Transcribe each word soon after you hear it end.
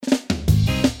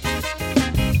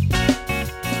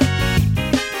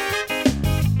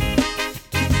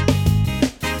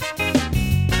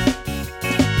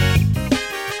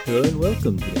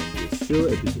Welcome to the MBS show,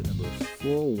 episode number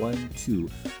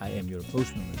 412. I am your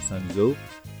host, known as Sanzo,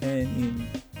 and in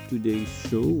today's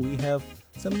show, we have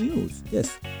some news.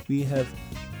 Yes, we have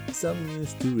some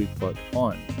news to report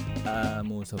on.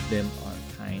 Most of them are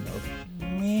kind of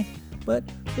meh, but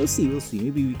we'll see.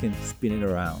 Maybe we can spin it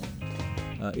around.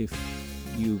 If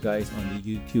you guys on the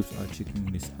YouTubes are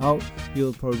checking this out,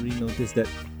 you'll probably notice that,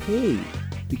 hey,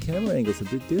 the camera angle's a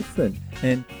bit different.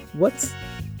 And what's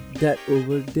that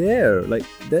over there? Like,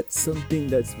 that's something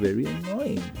that's very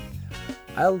annoying.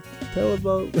 I'll tell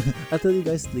you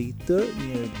guys later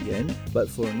near the end, but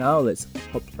for now, let's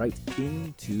hop right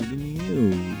into the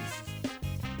news.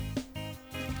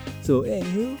 So,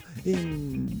 anywho,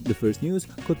 in the first news,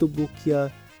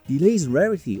 Kotobukiya delays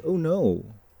rarity. Oh no!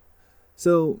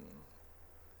 So,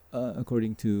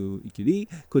 according to Ikiri,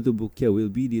 Kotobukiya will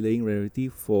be delaying rarity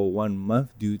for 1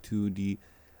 month due to the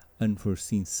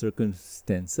unforeseen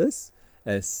circumstances,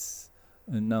 as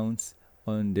announced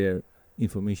on their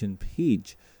information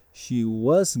page. She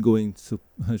was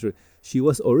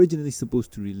originally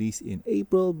supposed to release in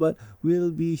April, but will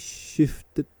be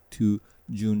shifted to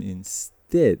June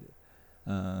instead.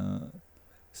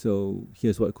 So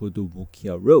here's what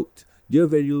Kotobukiya wrote. Dear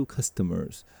valued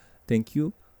customers, thank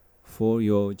you for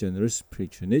your generous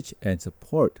patronage and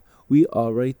support. We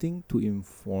are writing to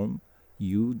inform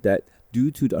you that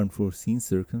due to the unforeseen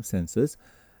circumstances,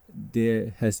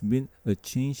 there has been a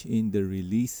change in the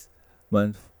release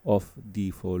month of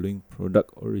the following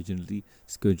product, originally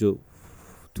scheduled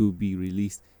to be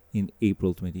released in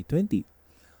April 2020.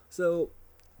 So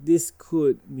this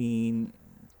could mean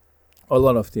a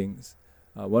lot of things.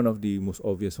 One of the most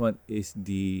obvious one is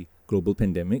the global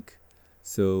pandemic.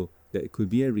 So that could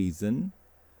be a reason,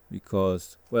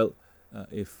 because,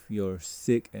 if you're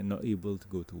sick and not able to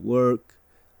go to work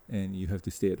and you have to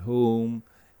stay at home,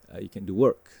 you can do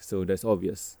work. So that's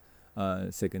obvious.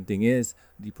 Second thing is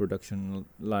the production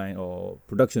line or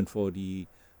production for the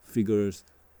figures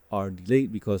are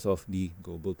delayed because of the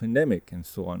global pandemic and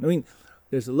so on. I mean,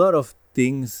 there's a lot of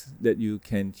things that you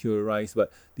can theorize, but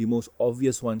the most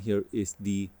obvious one here is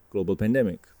the global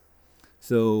pandemic.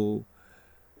 So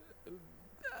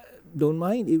don't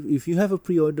mind if you have a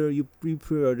pre-order, you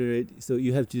pre-order it, so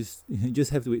you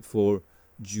just have to wait for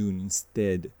June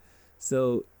instead.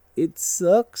 So it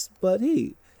sucks, but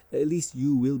hey, at least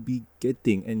you will be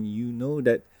getting, and you know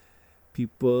that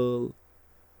people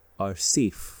are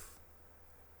safe,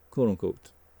 quote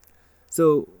unquote.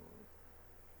 So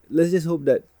let's just hope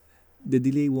that the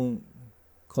delay won't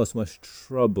cause much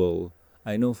trouble.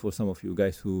 I know for some of you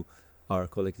guys who are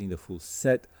collecting the full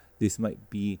set, this might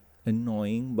be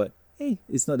annoying, but hey,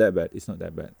 it's not that bad.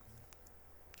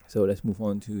 So let's move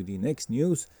on to the next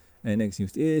news. And next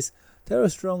news is Tara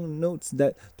Strong notes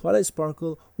that Twilight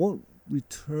Sparkle won't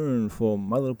return for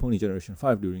My Little Pony Generation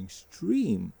 5 during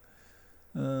stream.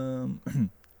 So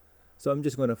I'm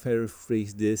just going to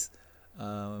paraphrase this.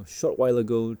 Short while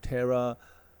ago, Tara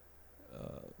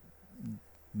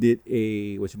did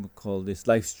a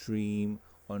live stream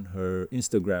on her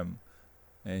Instagram,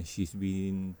 and she's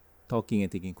been talking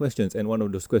and taking questions, and one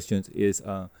of those questions is,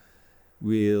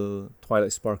 will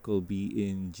Twilight Sparkle be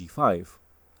in G5?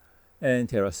 And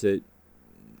Tara said,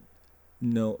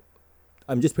 no.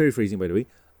 I'm just paraphrasing, by the way.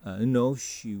 No,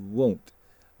 she won't.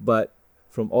 But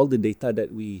from all the data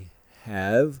that we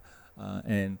have,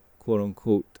 and quote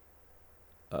unquote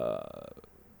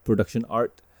production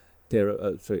art,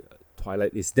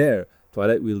 Twilight is there.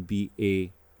 Twilight will be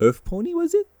a Earth pony,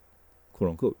 was it?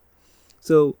 Quote unquote.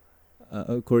 So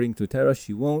according to Tara,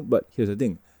 she won't, but here's the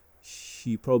thing.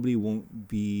 She probably won't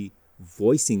be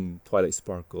voicing Twilight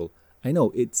Sparkle. I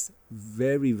know, it's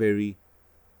very, very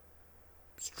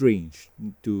strange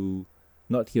to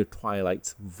not hear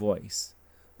Twilight's voice.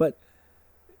 But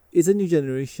it's a new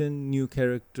generation, new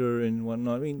character and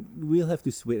whatnot. I mean, we'll have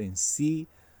to wait and see.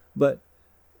 But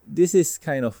this is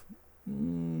kind of,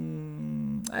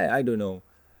 I don't know.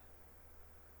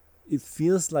 It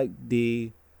feels like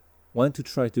they want to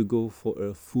try to go for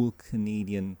a full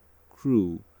Canadian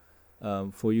crew.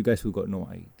 For you guys who got no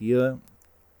idea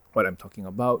what I'm talking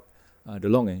about, the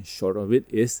long and short of it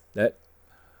is that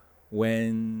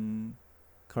when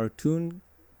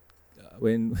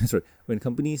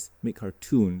companies make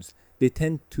cartoons, they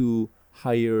tend to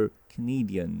hire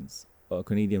Canadians or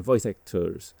Canadian voice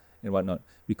actors and whatnot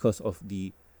because of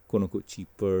the quote unquote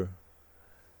cheaper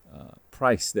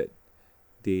price that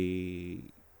they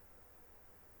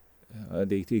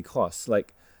cost.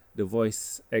 Like the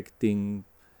voice actors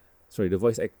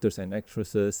and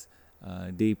actresses,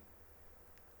 they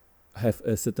have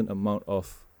a certain amount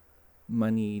of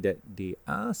money that they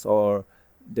ask or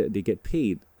that they get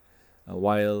paid,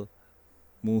 while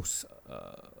most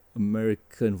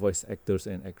American voice actors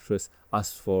and actors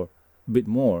ask for a bit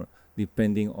more,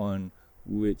 depending on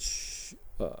which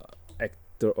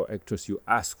actor or actress you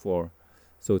ask for.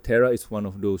 So Tara is one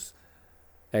of those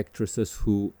actresses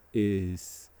who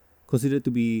is considered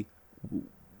to be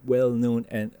well known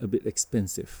and a bit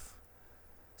expensive.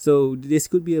 So this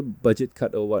could be a budget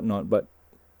cut or whatnot, but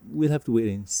we'll have to wait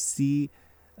and see.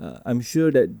 I'm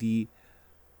sure that the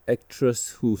actress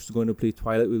who's going to play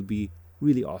Twilight will be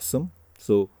really awesome.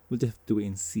 So we'll just have to wait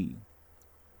and see.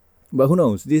 But who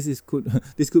knows? This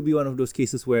could be one of those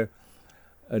cases where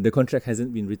the contract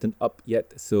hasn't been written up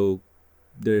yet, so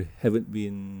there haven't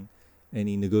been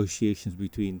any negotiations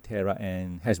between Tara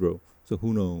and Hasbro. So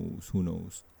who knows? Who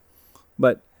knows?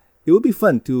 But it would be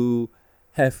fun to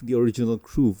have the original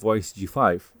crew voice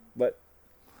G5, but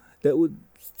that would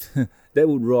that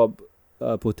would rob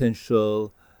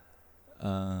potential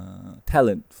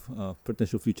talent,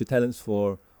 potential future talents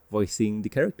for voicing the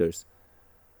characters.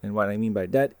 And what I mean by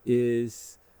that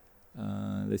is,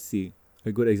 let's see,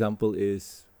 a good example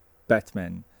is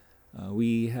Batman.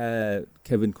 We had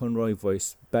Kevin Conroy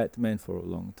voice Batman for a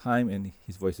long time, and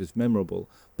his voice is memorable.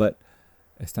 But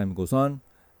as time goes on,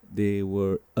 there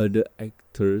were other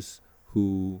actors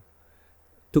who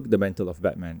took the mantle of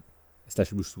Batman /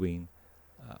 Bruce Wayne.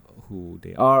 Who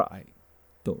they are, I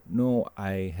don't know.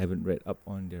 I haven't read up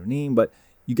on their name, but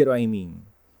you get what I mean.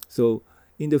 So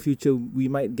in the future, we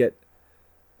might get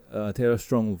Tara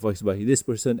Strong voiced by this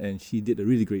person, and she did a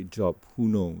really great job. Who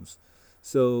knows?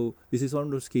 So this is one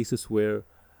of those cases where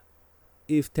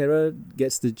if Tara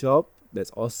gets the job,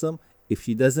 that's awesome. If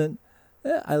she doesn't,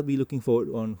 I'll be looking forward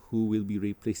on who will be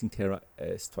replacing Tara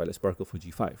as Twilight Sparkle for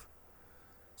G5.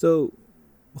 So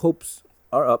hopes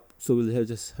are up. So we'll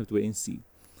just have to wait and see.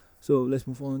 So let's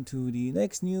move on to the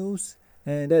next news,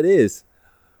 and that is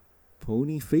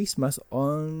Pony face mask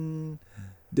on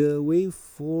the way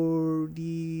for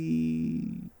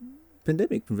the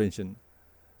pandemic prevention.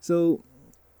 So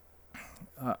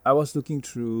I was looking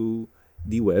through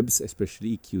the webs,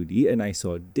 especially EQD, and I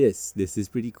saw this. This is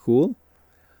pretty cool.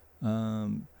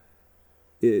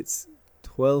 It's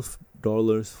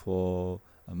 $12 for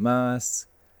a mask,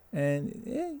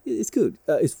 and it's good.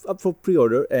 It's up for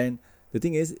pre-order, and the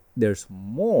thing is, there's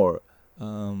more.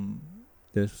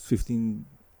 There's 15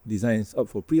 designs up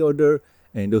for pre-order,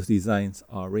 and those designs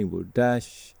are Rainbow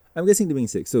Dash. I'm guessing the main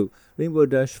six. So Rainbow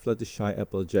Dash, Fluttershy,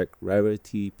 Applejack,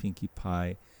 Rarity, Pinkie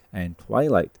Pie, and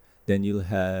Twilight. Then you'll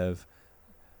have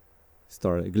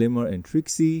Starlight Glimmer and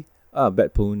Trixie,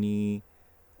 Bat Pony,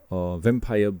 or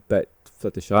Vampire Bat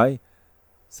Fluttershy,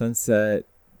 Sunset,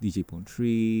 DJ Pone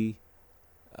Tree,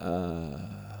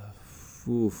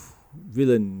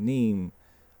 villain name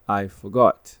I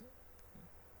forgot,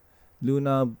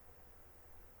 Luna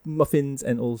Muffins,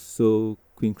 and also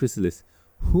Queen Chrysalis.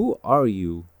 Who are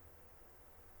you?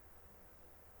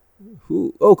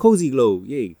 Who? Oh, Cozy Glow.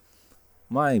 Yay.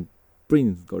 My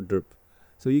brain got derp.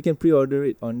 So you can pre-order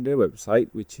it on their website,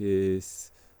 which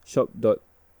is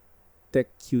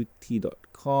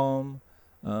shop.techqt.com.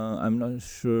 I'm not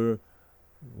sure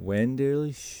when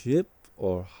they'll ship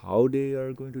or how they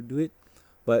are going to do it,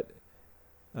 but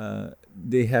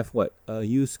they have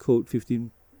use code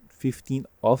 15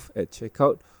 off at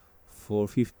checkout for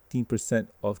 15%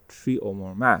 off 3 or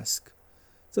more masks.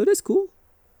 So that's cool.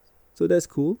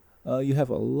 You have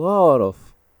a lot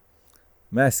of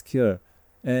masks here,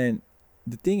 and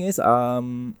the thing is,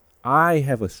 I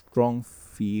have a strong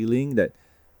feeling that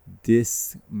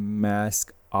these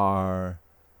masks are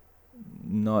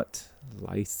not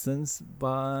licensed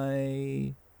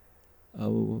by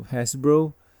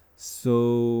Hasbro.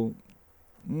 So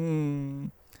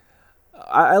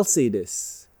I'll say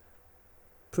this: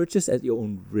 purchase at your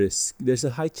own risk. There's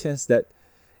a high chance that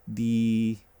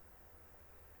the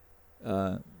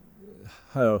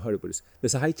how to put this?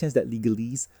 There's a high chance that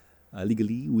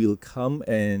legally will come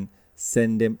and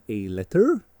send them a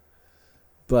letter,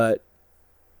 but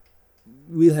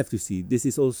we'll have to see. This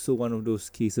is also one of those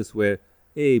cases where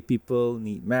people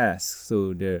need masks,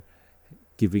 so they're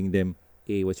giving them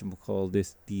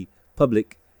the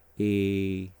public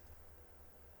a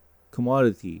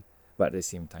commodity, but at the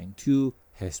same time too,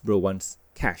 Hasbro wants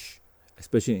cash,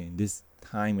 especially in this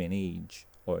time and age,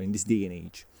 or in this day and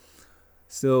age.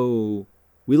 So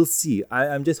we'll see.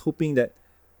 I'm just hoping that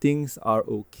things are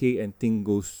okay and things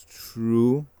goes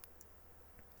through,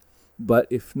 but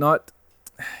if not,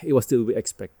 it was still be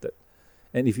expected.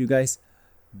 And if you guys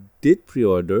did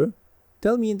pre-order,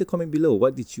 tell me in the comment below,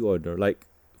 what did you order? Like,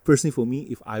 personally for me,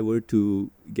 if I were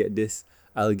to get this,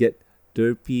 I'll get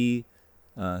Derpy,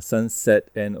 Sunset,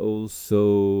 and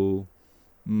also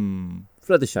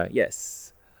Fluttershy.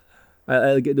 Yes,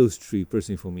 I'll get those three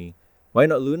personally for me. Why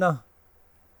not Luna?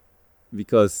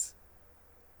 Because,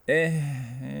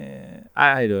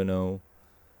 I don't know.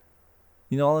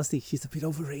 In all honesty, she's a bit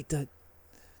overrated.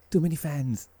 Too many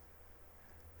fans.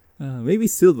 Maybe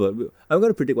Silver. I'm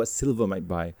gonna predict what Silver might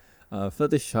buy.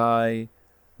 Fluttershy,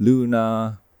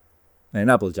 Luna, and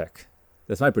Applejack.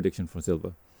 That's my prediction for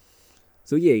Silver.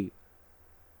 So yay.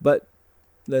 But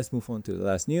let's move on to the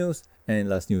last news. And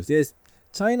last news is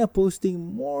China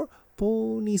posting more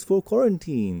ponies for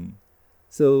quarantine.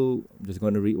 So I'm just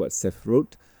going to read what Seth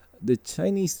wrote. The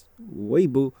Chinese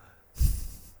Weibo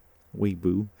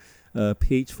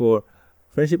page for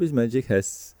Friendship is Magic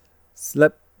has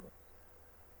slapped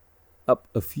up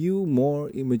a few more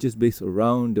images based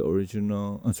around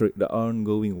the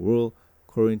ongoing world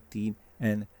quarantine,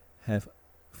 and have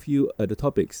few other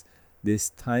topics. This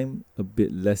time a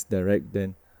bit less direct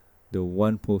than the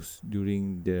one post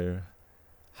during their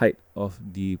height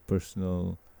of the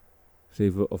personal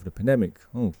flavor of the pandemic.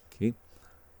 Okay.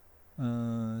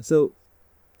 So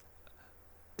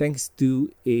thanks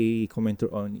to a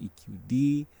commenter on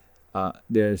EQD,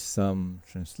 there's some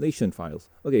translation files.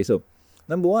 Okay, so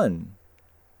number 1,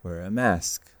 wear a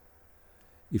mask.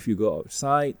 If you go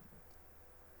outside,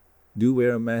 do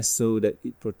wear a mask so that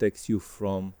it protects you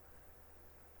from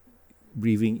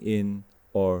breathing in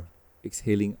or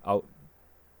exhaling out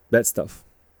bad stuff.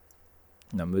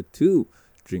 Number 2,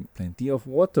 drink plenty of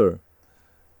water.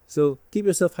 So keep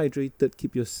yourself hydrated.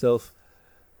 Keep yourself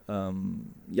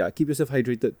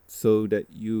hydrated so that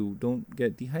you don't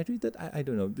get dehydrated. I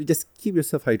don't know. Just keep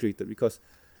yourself hydrated because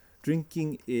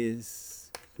drinking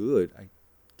is good. I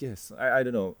guess. I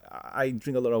don't know. I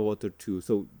drink a lot of water too.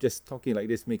 So just talking like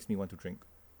this makes me want to drink.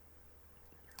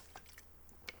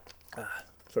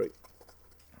 Sorry.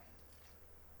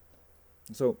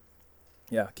 So,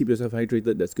 yeah, keep yourself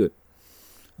hydrated. That's good.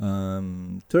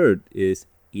 Third is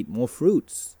eat more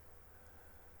fruits.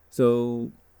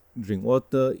 So, drink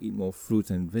water, eat more fruits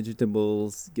and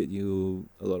vegetables, get you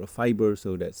a lot of fiber,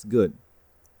 so that's good.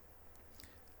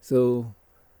 So,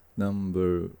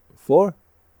 number 4,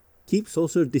 keep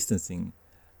social distancing.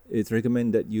 It's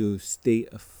recommended that you stay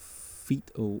a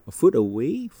foot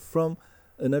away from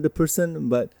another person,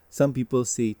 but some people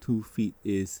say 2 feet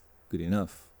is good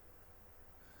enough.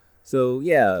 So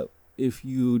yeah, if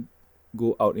you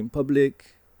go out in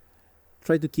public,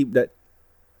 try to keep that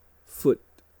foot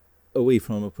away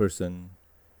from a person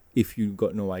if you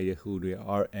got no idea who they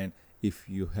are and if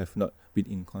you have not been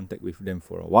in contact with them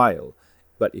for a while.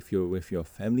 But if you're with your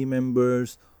family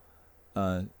members,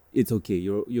 it's okay.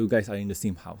 You guys are in the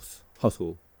same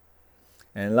household.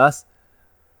 And last,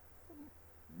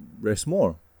 rest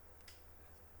more.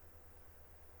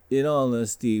 In all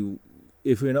honesty,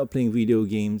 if we're not playing video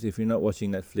games, if you're not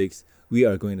watching Netflix, we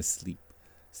are going to sleep.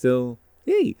 So,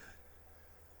 hey,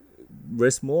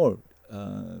 rest more.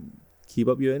 Keep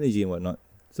up your energy and whatnot.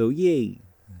 So, yay.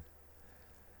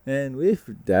 And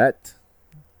with that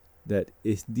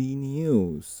is the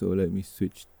news. So, let me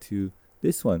switch to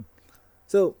this one.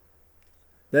 So,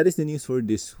 that is the news for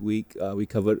this week. We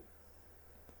covered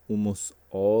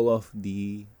all of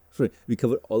the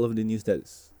news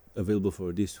that's available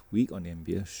for this week on the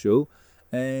MBS show.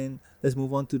 And let's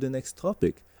move on to the next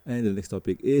topic. And the next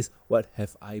topic is, what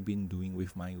have I been doing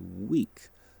with my week?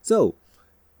 So,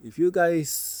 if you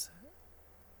guys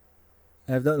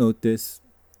have not noticed,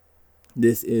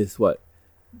 this is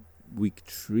week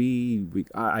 3,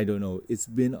 I don't know. It's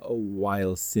been a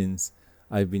while since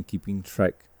I've been keeping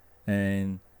track.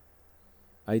 And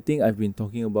I think I've been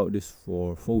talking about this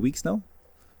for 4 weeks now.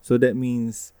 So that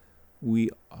means we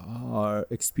are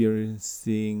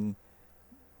experiencing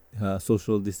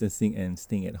social distancing and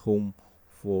staying at home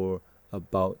for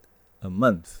about a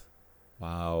month.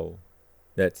 Wow,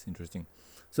 that's interesting.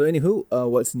 So anywho,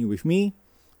 what's new with me?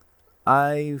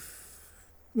 Haven't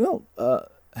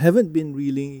been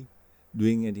really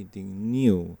doing anything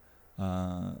new.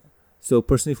 So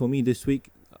personally for me this week,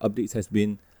 updates has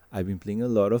been, I've been playing a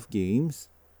lot of games.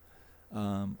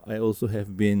 I also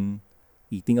have been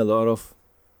eating a lot of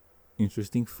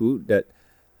interesting food that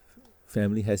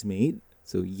family has made.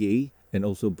 So yay. And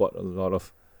also bought a lot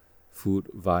of food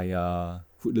via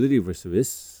food delivery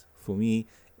service. For me,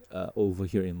 over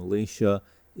here in Malaysia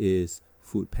is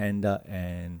Food Panda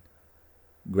and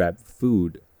Grab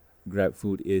Food. Grab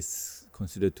Food is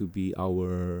considered to be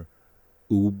our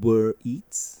Uber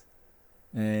Eats.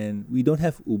 And we don't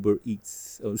have Uber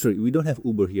Eats. We don't have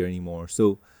Uber here anymore.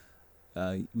 So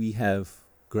we have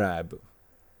Grab,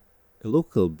 a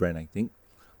local brand, I think.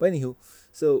 But anywho,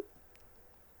 so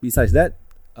besides that,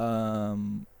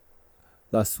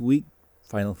 last week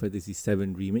Final Fantasy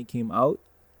VII Remake came out,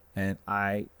 and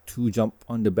I too jumped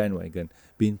on the bandwagon.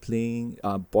 Been playing,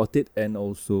 bought it and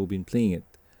also been playing it.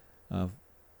 Uh,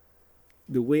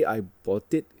 the way I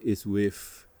bought it is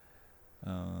with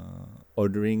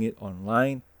ordering it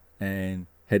online and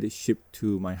had it shipped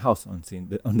to my house on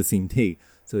the same day.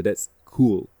 So that's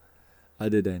cool.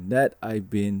 Other than that, I've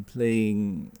been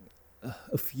playing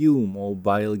a few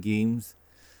mobile games.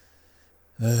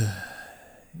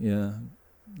 Yeah,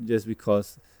 just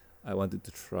because I wanted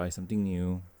to try something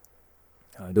new.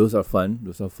 Those are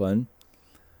fun.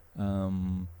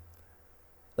 Um,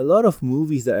 a lot of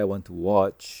movies that I want to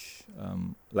watch,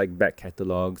 like back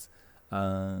catalogs.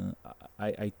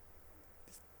 I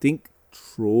think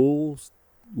Trolls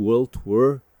World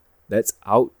Tour, that's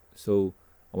out. So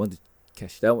I want to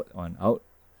catch that one out.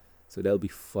 So that'll be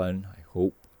fun, I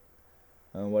hope.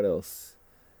 What else?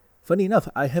 Funny enough,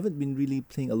 I haven't been really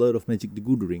playing a lot of Magic the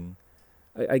Gathering.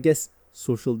 I guess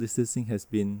social distancing has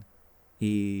been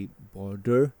a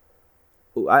border.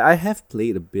 I have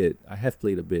played a bit.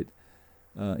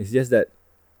 It's just that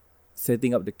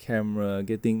setting up the camera,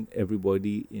 getting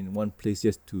everybody in one place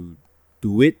just to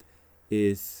do it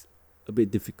is a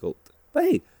bit difficult. But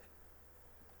hey,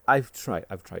 I've tried.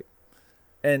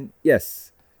 And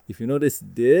yes, if you notice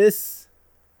this,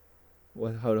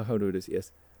 how do this?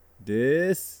 Yes,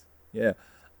 this. Yeah,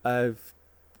 I've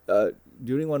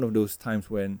during one of those times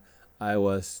when I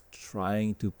was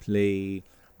trying to play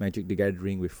Magic the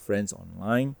Gathering with friends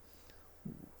online.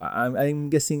 I'm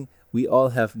guessing we all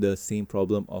have the same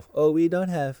problem of, oh, we don't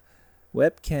have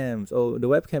webcams, oh, the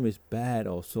webcam is bad,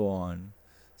 or so on.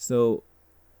 So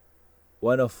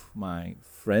one of my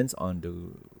friends on the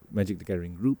Magic the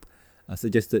Gathering group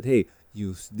suggested, hey,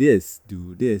 use this,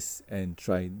 do this, and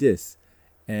try this.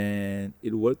 And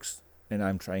it works, and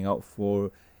I'm trying out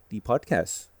for the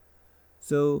podcast.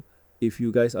 So if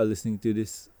you guys are listening to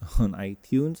this on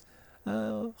iTunes,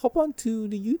 hop on to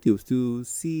the YouTubes to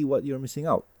see what you're missing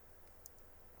out.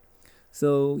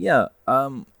 So yeah,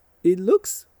 it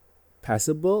looks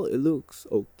passable. It looks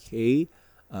okay.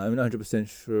 I'm not 100%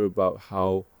 sure about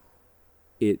how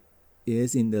it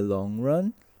is in the long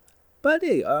run, but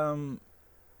hey,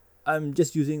 I'm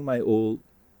just using my old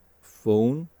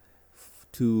phone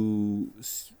to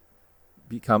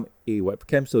become a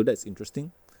webcam, so that's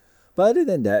interesting. But other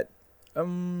than that,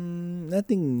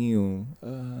 nothing new.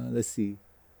 Let's see.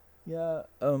 Yeah,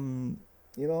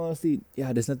 honestly,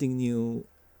 yeah, there's nothing new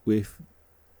with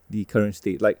the current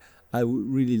state. Like, I would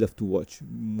really love to watch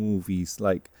movies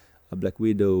like a Black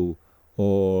Widow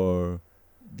or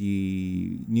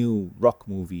the new Rock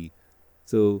movie.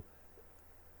 So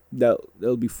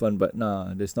that'll be fun, but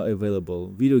nah, that's not available.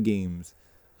 Video games,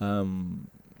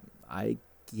 I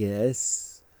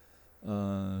guess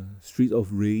Street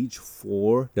of Rage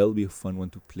 4, that'll be a fun one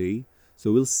to play.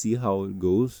 So we'll see how it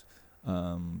goes.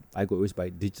 I got always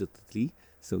buy digitally,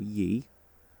 so yay.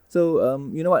 So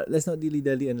you know what? Let's not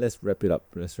dilly-dally and let's wrap it up.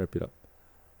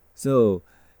 So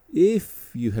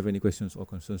if you have any questions or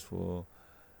concerns for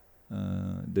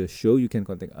the show, you can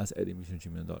contact us at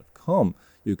emissionGmail.com.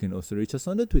 You can also reach us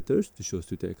on the Twitters. The show's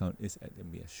Twitter account is at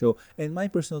MBS Show, and my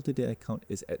personal Twitter account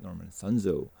is at Norman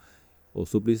Sanzo.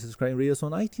 Also, please subscribe and rate us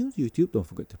on iTunes, YouTube. Don't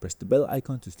forget to press the bell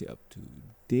icon to stay up to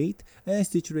date, and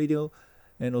Stitch Radio,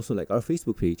 and also like our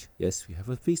Facebook page. Yes, we have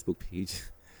a Facebook page.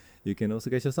 You can also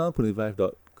catch us on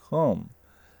polyvibe.com.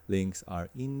 Links are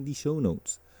in the show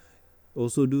notes.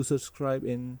 Also, do subscribe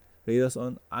and rate us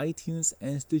on iTunes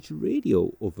and Stitch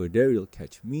Radio. Over there, you'll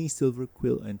catch me, Silver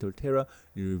Quill, and Torterra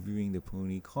reviewing the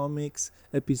pony comics,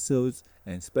 episodes,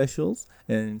 and specials.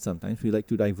 And sometimes we like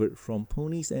to divert from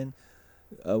ponies, and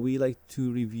we like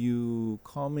to review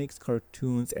comics,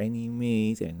 cartoons,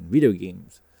 animes, and video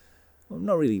games. Well,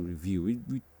 not really review.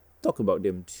 We talk about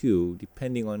them too,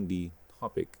 depending on the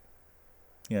topic.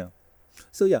 Yeah.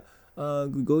 So yeah,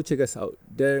 go check us out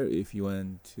there if you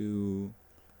want to,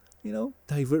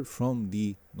 divert from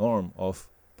the norm of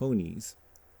ponies.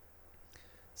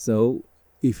 So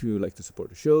if you would like to support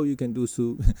the show, you can do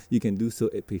so. You can do so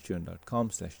at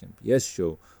patreon.com/MBS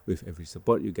show. With every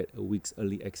support, you get a week's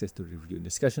early access to review and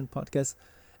discussion podcasts,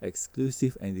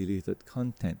 exclusive and deleted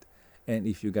content. And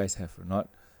if you guys have not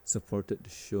supported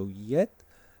the show yet,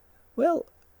 well,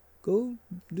 go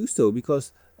do so,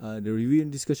 because the review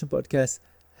and discussion podcast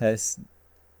has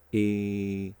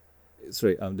the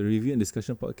review and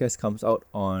discussion podcast comes out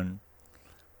on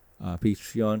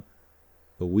Patreon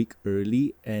a week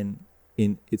early and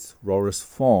in its rawest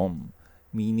form,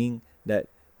 meaning that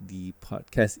the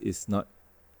podcast is not,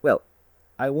 well,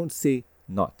 I won't say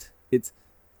not, it's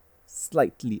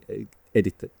slightly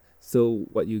edited. So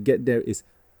what you get there is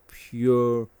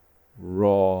pure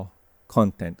raw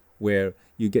content where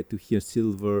you get to hear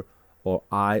Silver or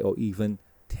I or even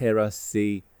Tara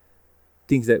say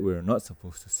things that we're not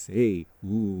supposed to say.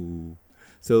 Ooh.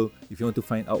 So if you want to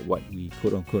find out what we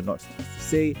quote unquote not supposed to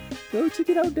say, go check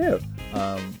it out there.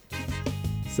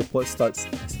 Support starts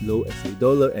as low as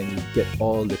 $1 and you get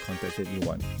all the content that you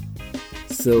want.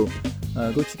 So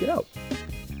go check it out.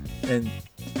 And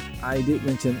I did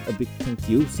mention a big thank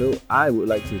you, so I would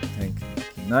like to thank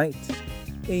Knight,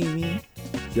 Amy,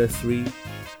 Jeffrey,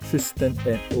 Tristan,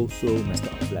 and also Mr.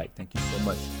 Flag. Thank you so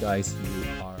much, guys.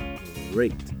 You are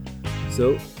great.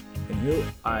 So, anyway,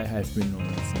 I have been on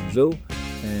Sanzo,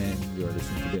 and you are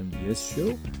listening to the MBS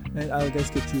show. And I'll guys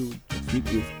get you next week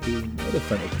with another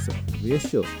fun episode of the MBS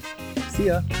show. See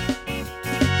ya!